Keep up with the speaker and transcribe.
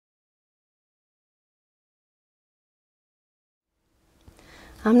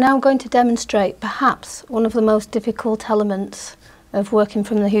I'm now going to demonstrate perhaps one of the most difficult elements of working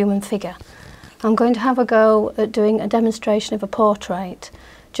from the human figure. I'm going to have a go at doing a demonstration of a portrait,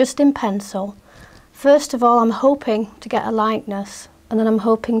 just in pencil. First of all, I'm hoping to get a likeness, and then I'm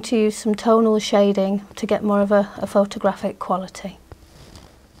hoping to use some tonal shading to get more of a photographic quality.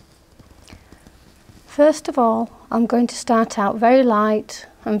 First of all, I'm going to start out very light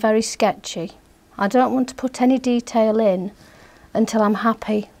and very sketchy. I don't want to put any detail in until I'm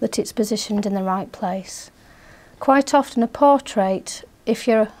happy that it's positioned in the right place. Quite often a portrait, if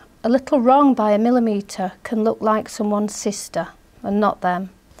you're a little wrong by a millimetre, can look like someone's sister and not them.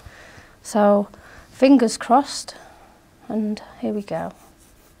 So fingers crossed, and here we go.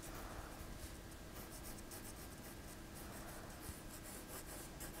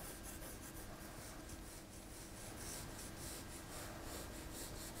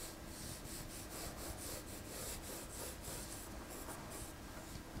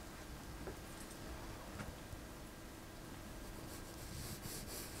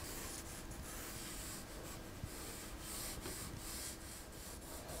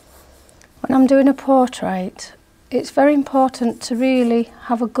 When I'm doing a portrait, it's very important to really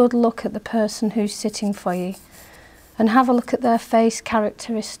have a good look at the person who's sitting for you and have a look at their face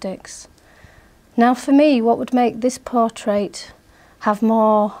characteristics. Now for me, what would make this portrait have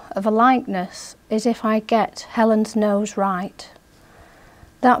more of a likeness is if I get Helen's nose right.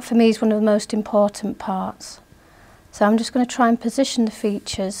 That for me is one of the most important parts. So I'm just going to try and position the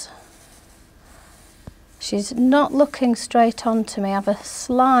features. She's not looking straight on to me. I have a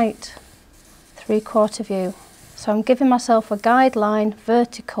slight three-quarter view. So I'm giving myself a guideline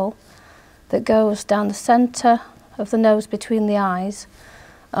vertical that goes down the centre of the nose between the eyes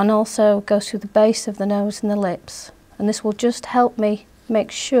and also goes through the base of the nose and the lips. And this will just help me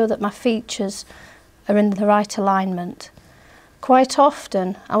make sure that my features are in the right alignment. Quite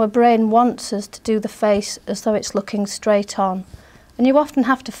often our brain wants us to do the face as though it's looking straight on, and you often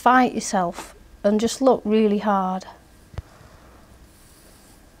have to fight yourself and just look really hard.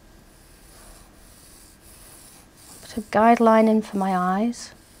 A guideline in for my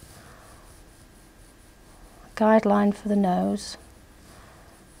eyes, a guideline for the nose,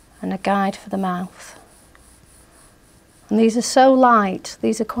 and a guide for the mouth. And these are so light,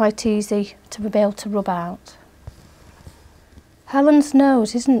 these are quite easy to be able to rub out. Helen's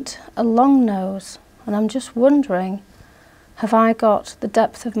nose isn't a long nose, and I'm just wondering, have I got the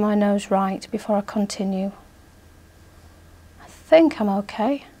depth of my nose right before I continue? I think I'm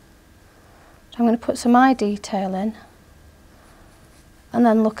okay. So I'm going to put some eye detail in and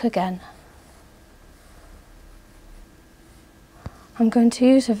then look again. I'm going to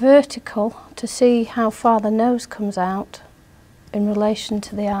use a vertical to see how far the nose comes out in relation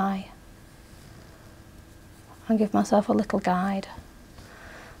to the eye. I'll give myself a little guide.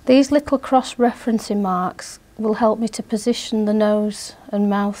 These little cross-referencing marks will help me to position the nose and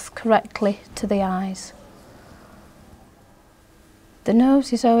mouth correctly to the eyes. The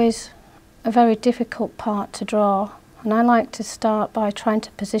nose is always a very difficult part to draw, and I like to start by trying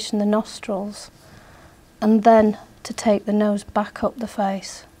to position the nostrils and then to take the nose back up the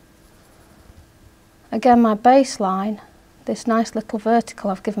face. Again, my baseline, this nice little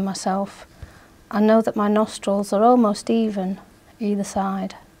vertical I've given myself, I know that my nostrils are almost even either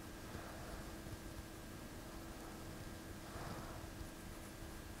side.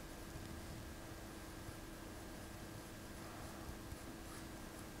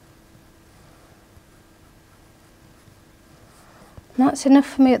 And that's enough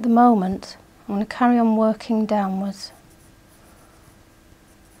for me at the moment. I'm going to carry on working downwards.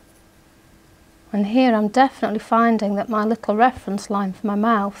 And here I'm definitely finding that my little reference line for my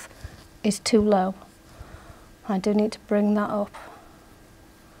mouth is too low. I do need to bring that up.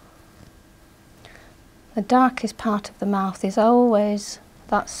 The darkest part of the mouth is always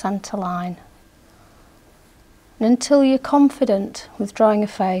that centre line. And until you're confident with drawing a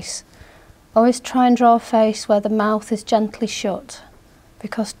face, always try and draw a face where the mouth is gently shut,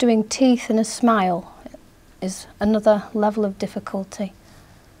 because doing teeth in a smile is another level of difficulty.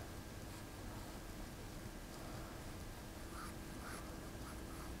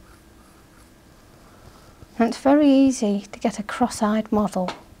 And it's very easy to get a cross-eyed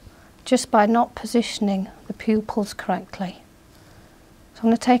model just by not positioning the pupils correctly. So I'm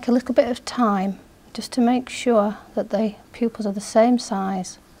going to take a little bit of time just to make sure that the pupils are the same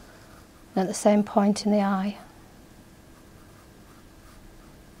size and at the same point in the eye.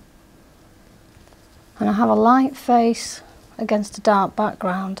 And I have a light face against a dark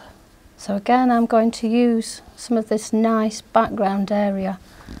background. So again, I'm going to use some of this nice background area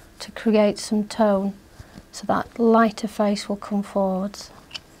to create some tone so that lighter face will come forwards.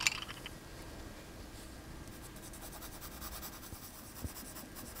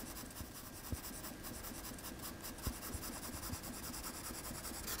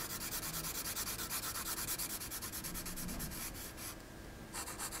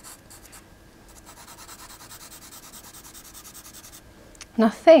 And I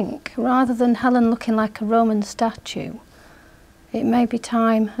think, rather than Helen looking like a Roman statue, it may be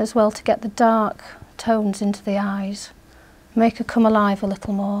time as well to get the dark tones into the eyes, make her come alive a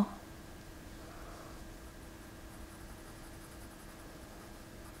little more.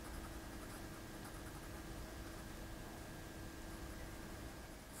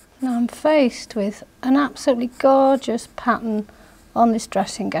 Now I'm faced with an absolutely gorgeous pattern on this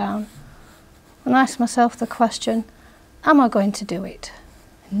dressing gown, and I ask myself the question, am I going to do it?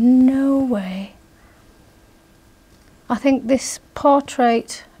 No way. I think this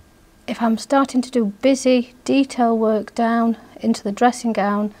portrait, if I'm starting to do busy detail work down into the dressing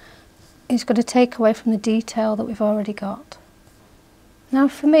gown, is going to take away from the detail that we've already got. Now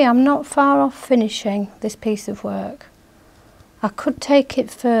for me, I'm not far off finishing this piece of work. I could take it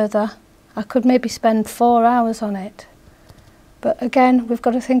further, I could maybe spend 4 hours on it, but again we've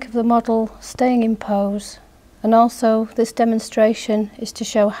got to think of the model staying in pose, and also this demonstration is to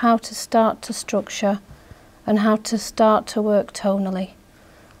show how to start to structure and how to start to work tonally,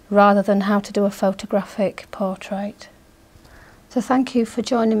 rather than how to do a photographic portrait. So thank you for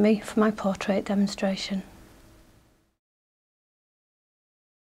joining me for my portrait demonstration.